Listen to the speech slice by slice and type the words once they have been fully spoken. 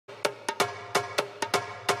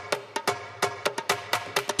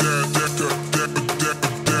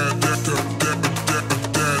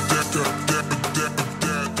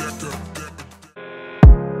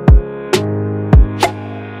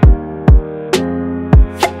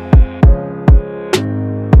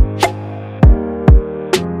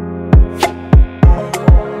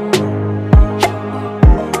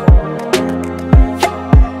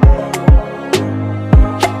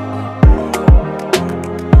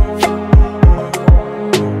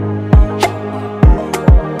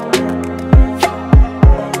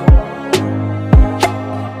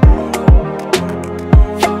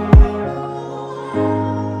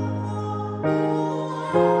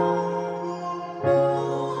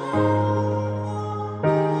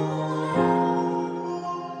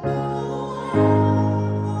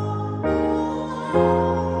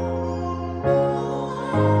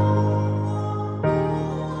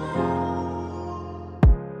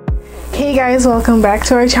Hey guys, welcome back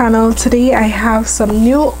to our channel. Today I have some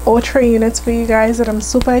new Outre units for you guys that I'm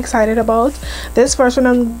super excited about. This first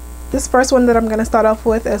one that I'm gonna start off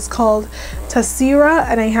with is called TASIRA,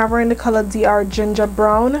 and I have her in the color DR Ginger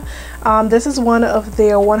Brown. This is one of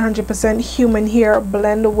their 100% human hair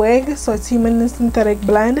blend wig, so it's human and synthetic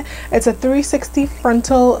blend. It's a 360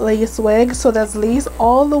 frontal lace wig, so there's lace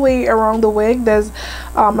all the way around the wig. There's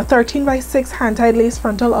a 13x6 hand-tied lace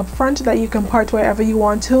frontal up front that you can part wherever you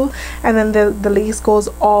want to, and then the lace goes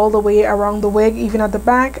all the way around the wig, even at the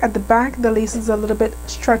back. At the back the lace is a little bit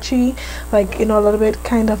stretchy, like, you know, a little bit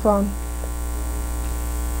kind of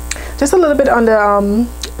just a little bit on the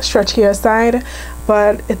stretchier side,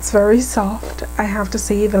 but it's very soft. I have to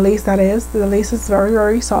say, the lace is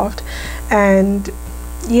very soft. And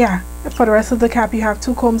yeah, for the rest of the cap you have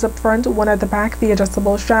two combs up front, one at the back, the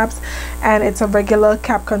adjustable straps, and it's a regular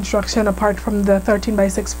cap construction apart from the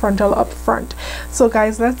 13x6 frontal up front. So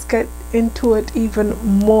guys, let's get into it even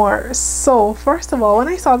more. So first of all, when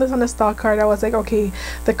I saw this on the stock card, I was like, okay,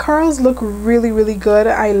 the curls look really good.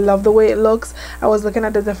 I love the way it looks. I was looking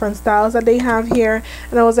at the different styles that they have here,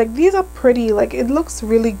 and I was like, these are pretty, like, it looks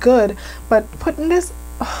really good. But putting this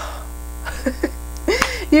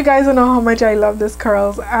you guys don't know how much I love this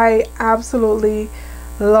curls. I absolutely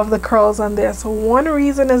love the curls on this. One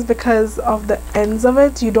reason is because of the ends of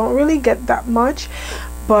it. You don't really get that much,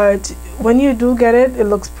 but when you do get it, it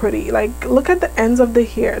looks pretty. Like, look at the ends of the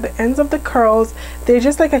hair, the ends of the curls. They're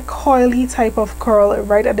just like a coily type of curl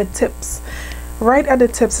right at the tips. Right at the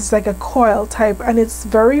tips, it's like a coil type, and it's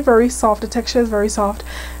very soft. The texture is very soft.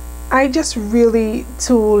 I just really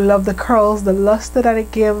love the curls, the luster that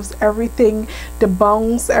it gives, everything, the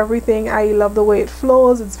bounce, everything. I love the way it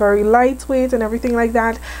flows. It's very lightweight and everything like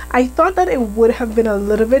that. I thought that it would have been a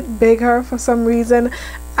little bit bigger for some reason.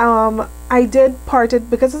 I did part it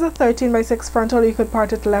because it's a 13x6 frontal. You could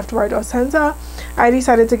part it left, right, or center. I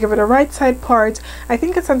decided to give it a right side part. I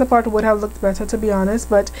think a center part would have looked better, to be honest,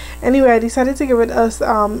 but anyway, I decided to give it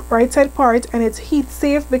a right side part, and it's heat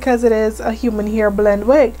safe because it is a human hair blend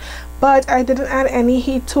wig. But I didn't add any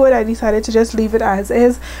heat to it. I decided to just leave it as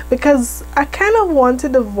is because I kind of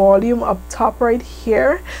wanted the volume up top right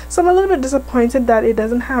here. So I'm a little bit disappointed that it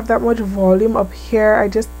doesn't have that much volume up here. I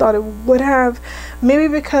just thought it would have, maybe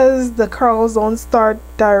because the curls don't start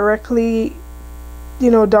directly, you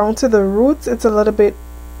know, down to the roots. It's a little bit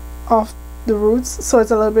off the roots, so it's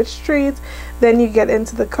a little bit straight, then you get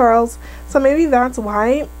into the curls. So maybe that's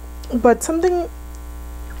why, but something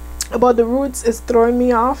about the roots is throwing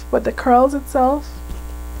me off. But the curls itself,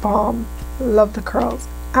 bomb. Love the curls,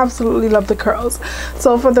 absolutely love the curls.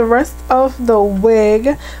 So for the rest of the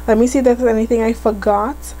wig, let me see if there's anything I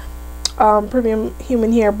forgot. Premium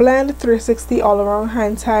human hair blend, 360 all around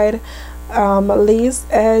hand tied, lace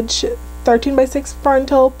edge, 13x6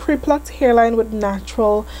 frontal, pre-plucked hairline with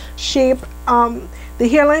natural shape. The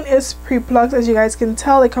hairline is pre-plucked, as you guys can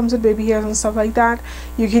tell. It comes with baby hairs and stuff like that.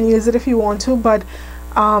 You can use it if you want to, but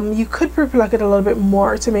you could pre-pluck it a little bit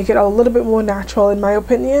more to make it a little bit more natural, in my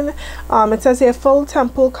opinion. It says here full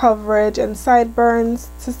temple coverage and sideburns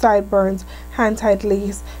to sideburns, hand-tied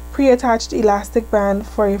lace, pre-attached elastic band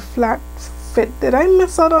for a flat fit. Did I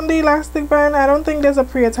miss out on the elastic band? I don't think there's a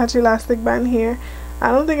pre-attached elastic band here.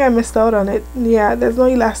 I don't think I missed out on it. Yeah, there's no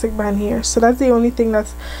elastic band here, so that's the only thing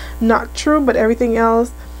that's not true, but everything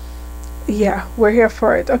else, yeah, we're here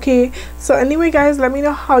for it. Okay, so anyway guys, let me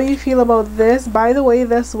know how you feel about this. By the way,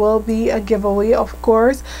 this will be a giveaway, of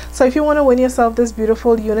course, so if you want to win yourself this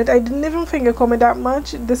beautiful unit, I didn't even finger comb it that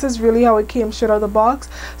much. This is really how it came straight out of the box.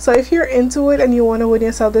 So if you're into it and you want to win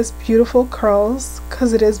yourself this beautiful curls,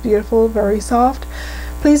 because it is beautiful, very soft,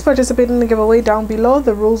 please participate in the giveaway down below.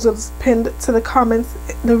 The rules is pinned to the comments.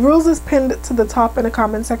 The rules is pinned to the top in the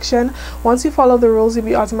comment section. Once you follow the rules, you'll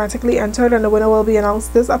be automatically entered, and the winner will be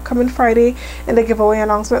announced this upcoming Friday in the giveaway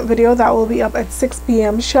announcement video that will be up at 6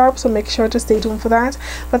 p.m. sharp, so make sure to stay tuned for that.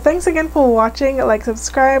 But thanks again for watching. Like,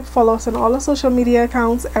 subscribe, follow us on all our social media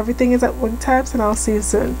accounts. Everything is at WigTypes, and I'll see you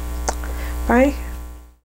soon. Bye.